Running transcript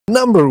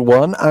Number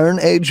 1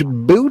 Iron Age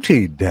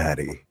Booty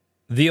Daddy.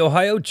 The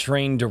Ohio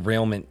train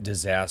derailment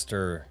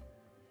disaster.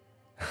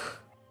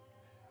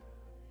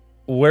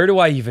 Where do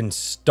I even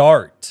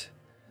start?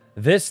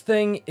 This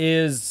thing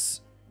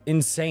is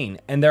insane,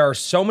 and there are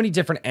so many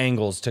different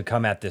angles to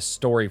come at this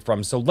story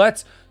from. So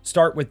let's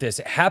start with this.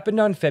 It happened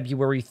on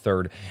February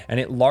 3rd, and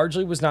it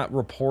largely was not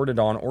reported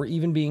on or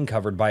even being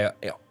covered by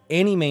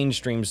any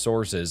mainstream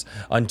sources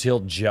until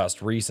just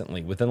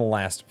recently, within the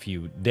last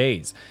few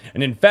days.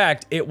 And in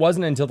fact, it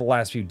wasn't until the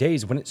last few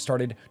days when it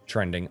started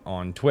trending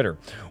on Twitter.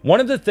 One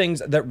of the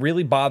things that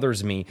really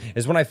bothers me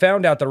is when I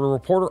found out that a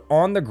reporter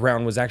on the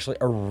ground was actually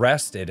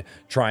arrested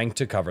trying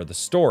to cover the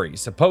story.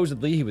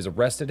 Supposedly, he was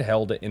arrested,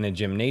 held in a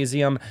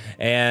gymnasium,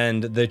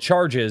 and the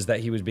charges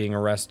that he was being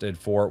arrested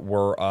for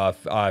were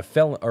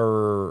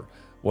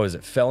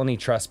felony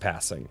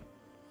trespassing.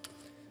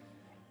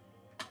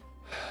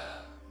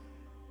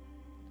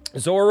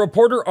 So a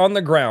reporter on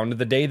the ground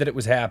the day that it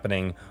was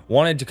happening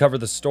wanted to cover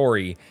the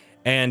story,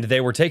 and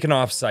they were taken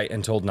off site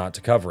and told not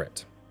to cover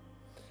it.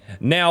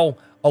 Now,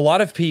 a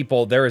lot of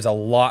people, there is a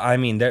lot, I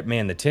mean,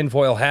 the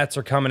tinfoil hats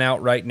are coming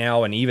out right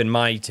now, and even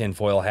my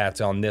tinfoil hat's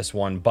on this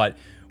one, but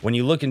when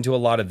you look into a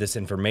lot of this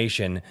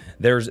information,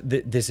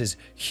 this is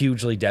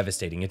hugely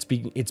devastating.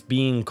 It's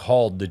being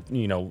called the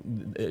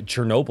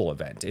Chernobyl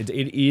event. It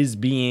is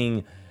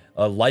being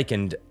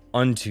likened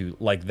unto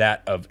like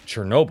that of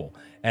Chernobyl.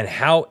 And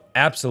how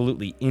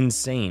absolutely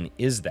insane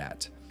is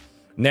that?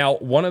 Now,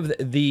 one of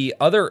the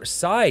other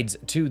sides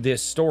to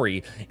this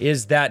story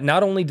is that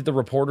not only did the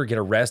reporter get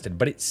arrested,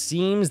 but it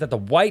seems that the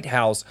White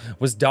House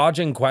was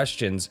dodging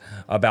questions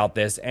about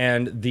this,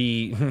 and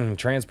the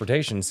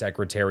transportation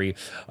secretary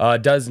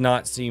does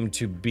not seem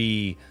to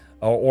be,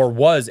 or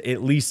was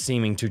at least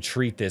seeming to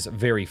treat this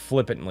very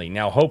flippantly.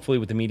 Now, hopefully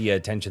with the media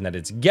attention that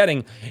it's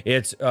getting,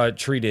 it's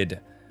treated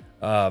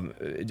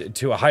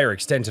to a higher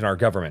extent in our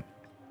government.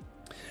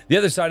 The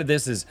other side of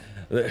this is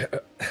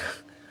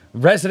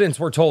residents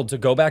were told to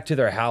go back to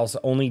their house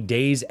only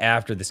days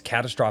after this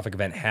catastrophic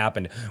event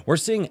happened. We're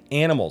seeing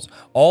animals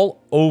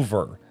all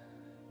over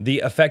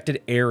the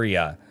affected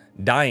area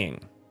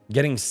dying,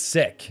 getting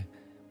sick.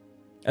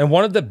 And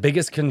one of the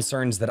biggest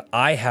concerns that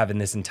I have in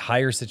this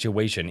entire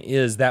situation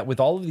is that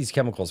with all of these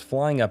chemicals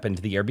flying up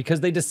into the air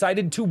because they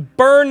decided to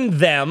burn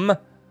them.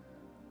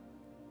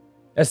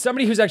 As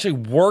somebody who's actually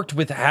worked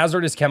with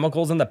hazardous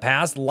chemicals in the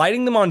past,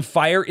 lighting them on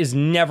fire is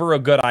never a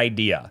good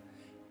idea.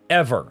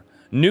 Ever.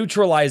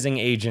 Neutralizing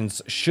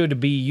agents should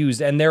be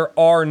used, and there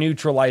are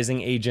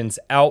neutralizing agents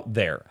out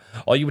there.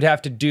 All you would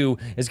have to do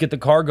is get the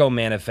cargo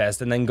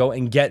manifest and then go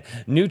and get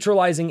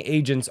neutralizing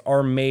agents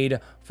are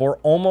made for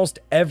almost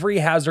every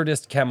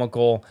hazardous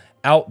chemical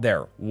out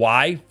there.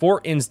 Why?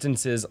 For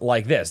instances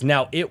like this.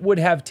 Now, it would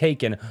have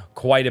taken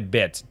quite a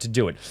bit to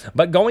do it.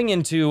 But going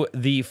into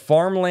the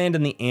farmland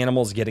and the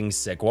animals getting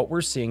sick, what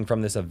we're seeing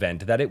from this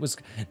event, that it was,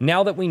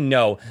 now that we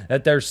know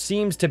that there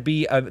seemed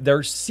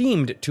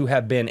to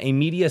have been a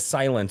media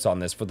silence on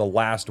this for the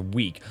last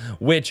week,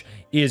 which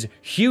is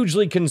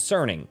hugely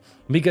concerning.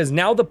 Because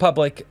now the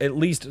public, at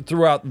least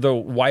throughout the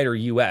wider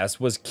US,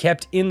 was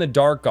kept in the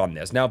dark on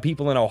this. Now,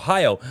 people in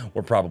Ohio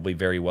were probably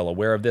very well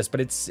aware of this,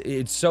 but it's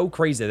so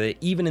crazy that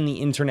even in the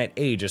internet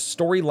age, a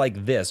story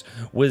like this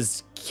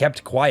was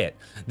kept quiet.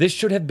 This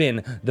should have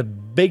been the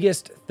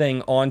biggest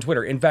thing on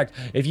Twitter. In fact,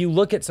 if you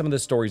look at some of the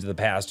stories of the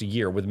past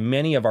year, with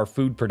many of our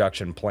food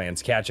production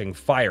plants catching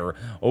fire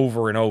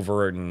over and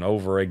over and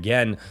over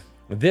again,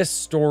 this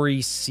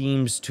story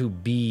seems to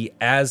be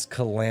as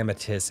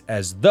calamitous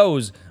as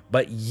those,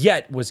 but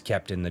yet was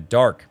kept in the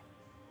dark.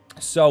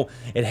 So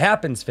it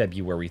happens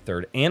February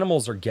 3rd.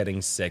 Animals are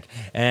getting sick,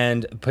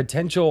 and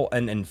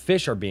and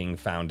fish are being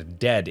found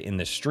dead in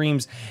the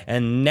streams.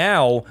 And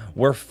now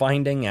we're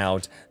finding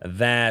out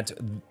that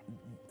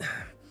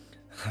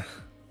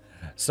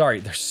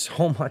sorry, there's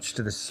so much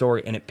to the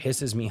story, and it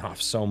pisses me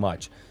off so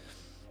much.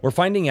 We're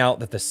finding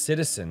out that the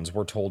citizens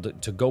were told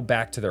to go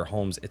back to their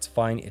homes. It's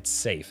fine, it's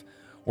safe.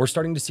 We're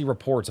starting to see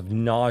reports of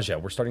nausea.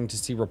 We're starting to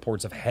see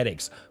reports of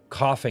headaches,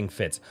 coughing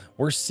fits.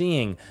 We're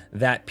seeing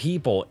that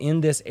people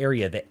in this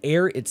area, the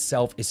air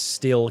itself is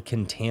still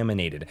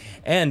contaminated.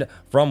 And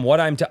from what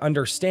I'm to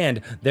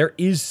understand, there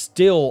is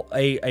still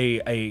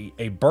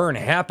a burn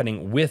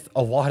happening with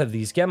a lot of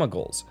these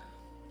chemicals.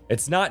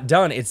 It's not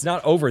done. It's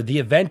not over. The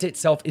event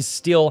itself is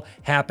still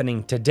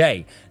happening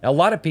today. Now, a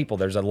lot of people,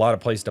 there's a lot of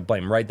place to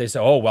blame, right? They say,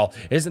 oh, well,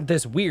 isn't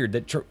this weird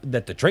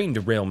that the train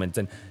derailments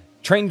and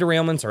train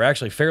derailments are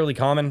actually fairly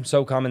common,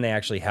 so common they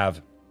actually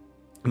have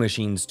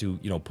machines to,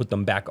 put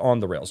them back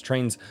on the rails.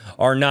 Trains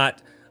are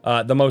not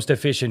the most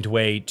efficient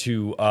way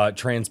to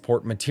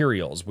transport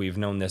materials. We've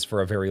known this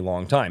for a very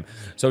long time.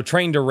 So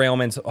train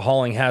derailments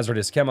hauling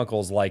hazardous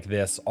chemicals like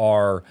this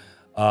are,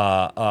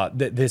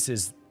 this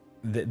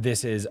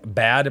is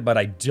bad, but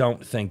I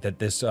don't think that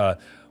this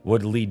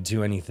would lead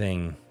to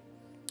anything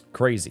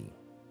crazy.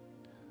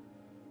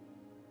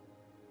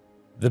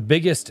 The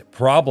biggest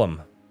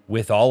problem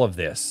with all of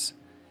this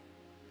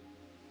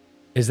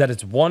is that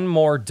it's one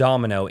more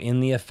domino in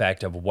the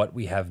effect of what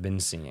we have been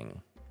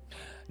seeing.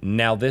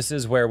 Now, this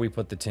is where we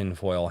put the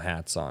tinfoil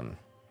hats on.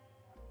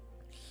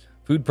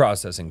 Food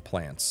processing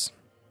plants,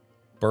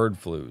 bird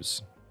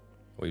flus.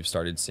 We've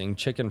started seeing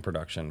chicken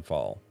production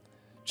fall.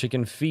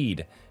 Chicken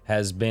feed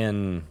has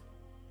been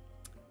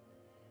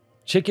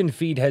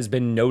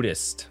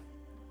noticed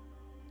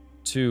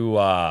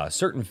to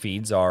certain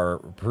feeds are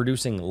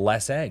producing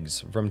less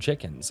eggs from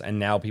chickens, and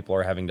now people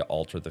are having to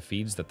alter the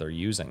feeds that they're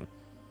using.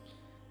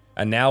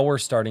 And now we're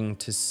starting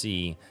to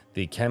see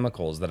the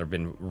chemicals that have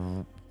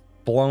been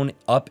blown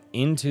up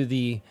into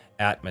the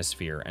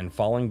atmosphere and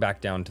falling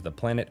back down to the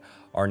planet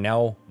are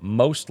now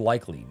most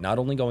likely not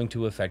only going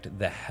to affect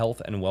the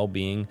health and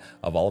well-being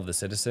of all of the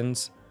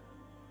citizens,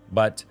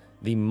 but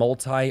the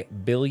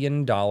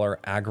multi-billion-dollar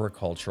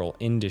agricultural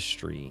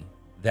industry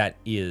that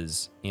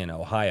is in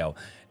Ohio.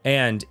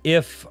 And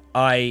if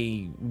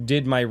I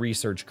did my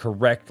research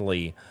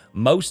correctly,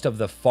 most of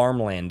the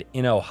farmland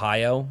in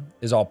Ohio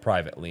is all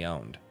privately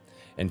owned.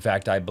 In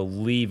fact, I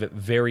believe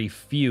very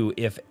few,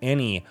 if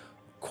any,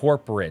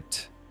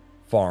 corporate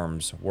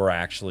farms were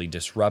actually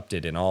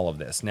disrupted in all of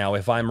this. Now,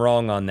 if I'm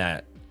wrong on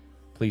that,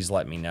 please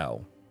let me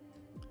know.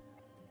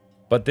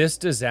 But this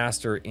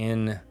disaster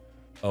in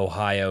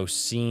Ohio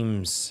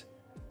seems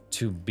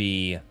to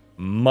be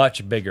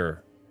much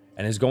bigger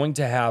and is going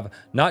to have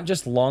not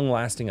just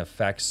long-lasting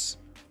effects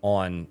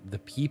on the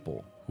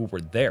people who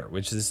were there,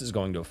 which this is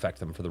going to affect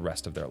them for the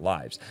rest of their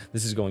lives.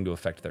 This is going to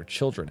affect their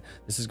children.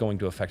 This is going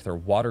to affect their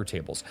water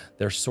tables,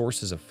 their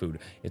sources of food.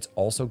 It's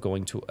also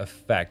going to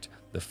affect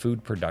the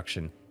food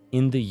production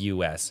in the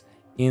U.S.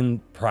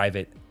 in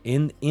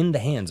the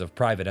hands of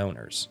private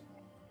owners.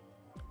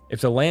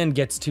 If the land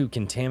gets too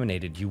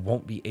contaminated, you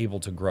won't be able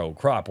to grow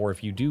crop, or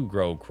if you do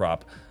grow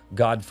crop,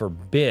 God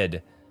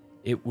forbid,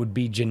 it would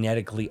be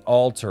genetically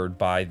altered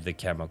by the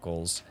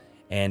chemicals,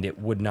 and it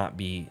would not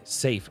be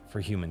safe for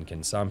human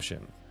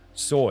consumption.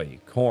 Soy,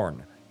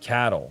 corn,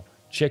 cattle,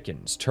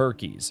 chickens,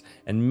 turkeys,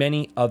 and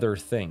many other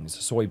things,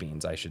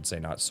 soybeans, I should say,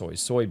 not soy,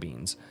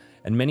 soybeans,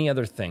 and many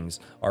other things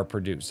are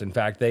produced. In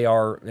fact,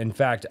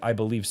 I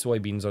believe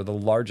soybeans are the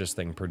largest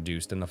thing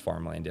produced in the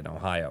farmland in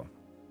Ohio.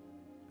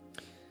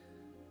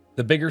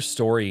 The bigger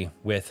story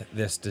with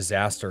this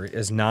disaster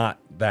is not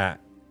that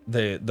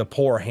the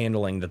poor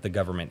handling that the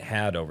government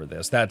had over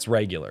this. That's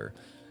regular,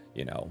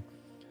 you know.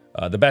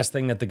 The best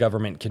thing that the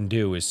government can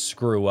do is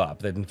screw up.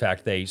 That in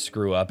fact, they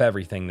screw up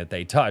everything that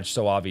they touch.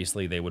 So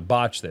obviously they would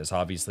botch this.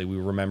 Obviously, we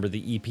remember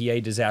the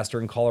EPA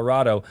disaster in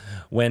Colorado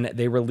when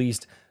they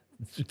released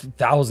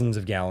thousands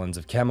of gallons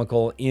of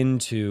chemical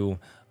into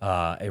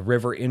a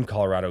river in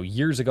Colorado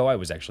years ago. I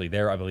was actually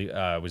there. I believe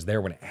I was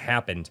there when it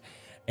happened.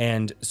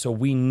 And so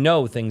we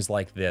know things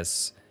like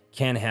this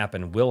can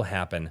happen, will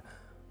happen.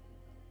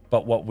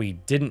 But what we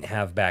didn't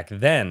have back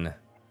then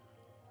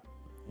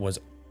was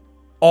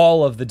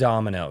all of the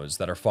dominoes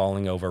that are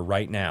falling over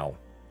right now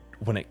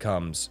when it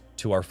comes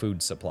to our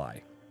food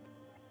supply.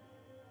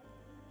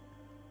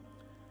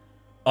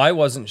 I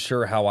wasn't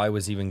sure how I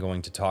was even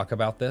going to talk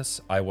about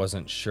this. I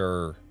wasn't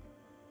sure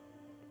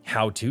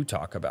how to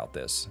talk about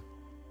this.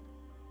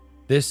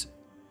 This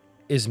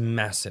is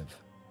massive.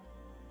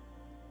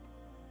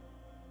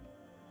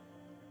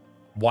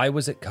 Why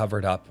was it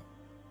covered up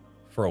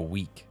for a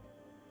week?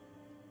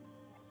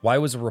 Why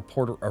was a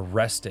reporter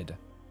arrested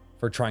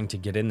for trying to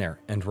get in there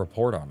and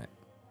report on it?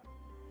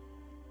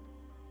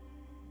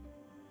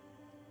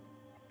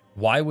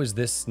 Why was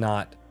this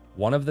not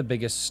one of the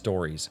biggest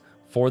stories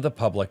for the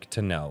public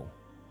to know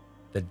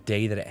the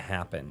day that it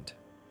happened?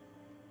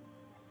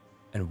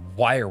 And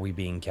why are we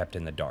being kept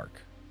in the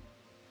dark?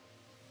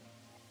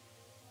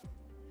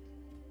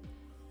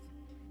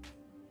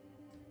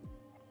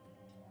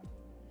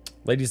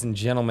 Ladies and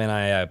gentlemen,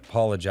 I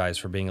apologize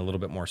for being a little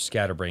bit more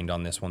scatterbrained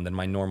on this one than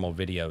my normal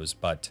videos,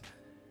 but,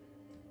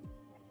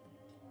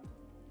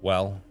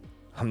 well,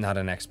 I'm not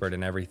an expert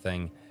in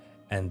everything,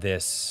 and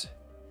this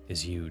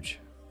is huge.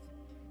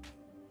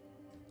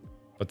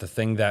 But the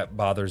thing that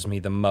bothers me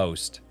the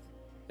most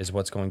is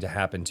what's going to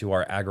happen to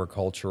our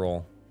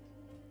agricultural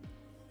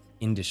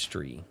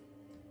industry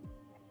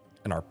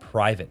and our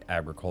private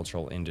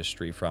agricultural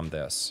industry from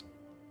this.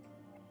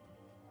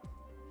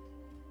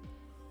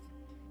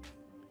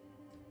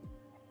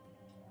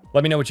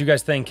 Let me know what you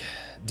guys think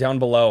down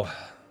below.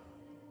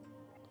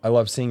 I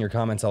love seeing your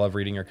comments. I love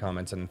reading your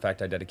comments. And in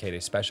fact, I dedicate a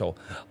special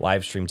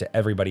live stream to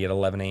everybody at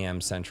 11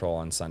 a.m. Central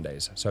on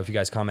Sundays. So if you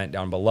guys comment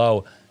down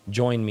below,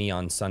 join me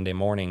on Sunday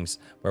mornings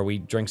where we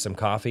drink some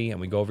coffee and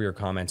we go over your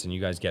comments and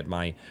you guys get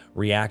my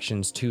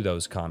reactions to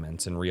those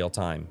comments in real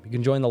time. You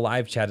can join the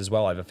live chat as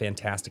well. I have a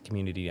fantastic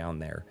community down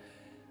there.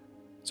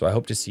 So I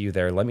hope to see you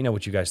there. Let me know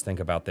what you guys think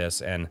about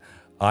this. And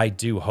I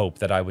do hope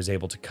that I was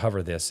able to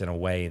cover this in a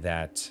way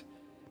that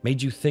made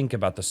you think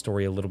about the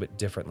story a little bit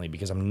differently,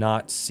 because I'm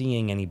not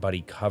seeing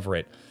anybody cover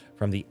it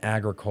from the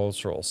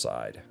agricultural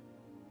side.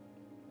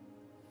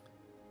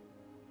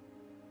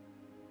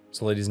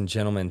 So ladies and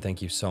gentlemen,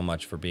 thank you so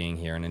much for being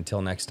here. And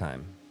until next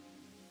time,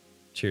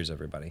 cheers,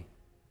 everybody.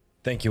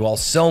 Thank you all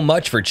so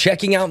much for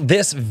checking out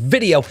this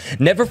video.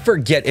 Never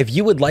forget, if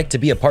you would like to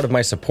be a part of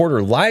my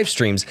supporter live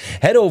streams,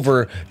 head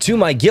over to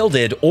my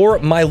Guilded or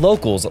my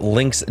Locals,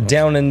 links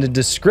down in the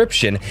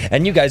description,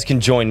 and you guys can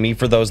join me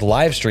for those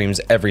live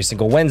streams every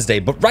single Wednesday.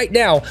 But right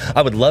now,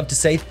 I would love to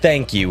say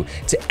thank you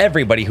to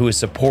everybody who is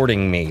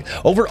supporting me.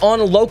 Over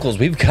on Locals,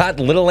 we've got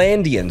Little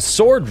Andean,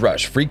 Sword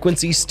Rush,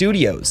 Frequency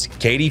Studios,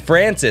 Katie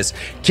Francis,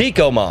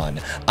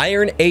 Kikomon,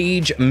 Iron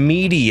Age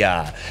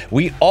Media.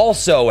 We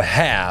also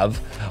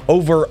have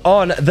over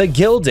on the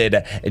Guilded,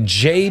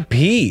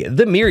 JP,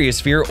 the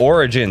Myriasphere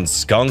Origins,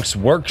 Skunk's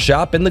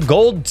Workshop in the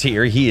Gold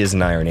tier. He is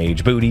an Iron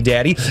Age Booty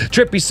Daddy.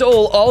 Trippy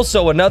Soul,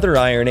 also another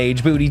Iron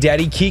Age Booty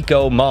Daddy.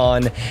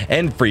 Kikomon,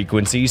 and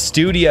Frequency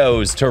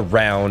Studios to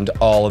round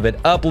all of it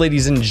up.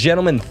 Ladies and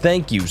gentlemen,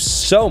 thank you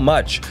so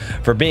much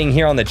for being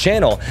here on the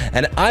channel,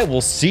 and I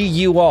will see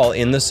you all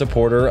in the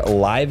supporter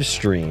live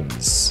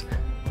streams.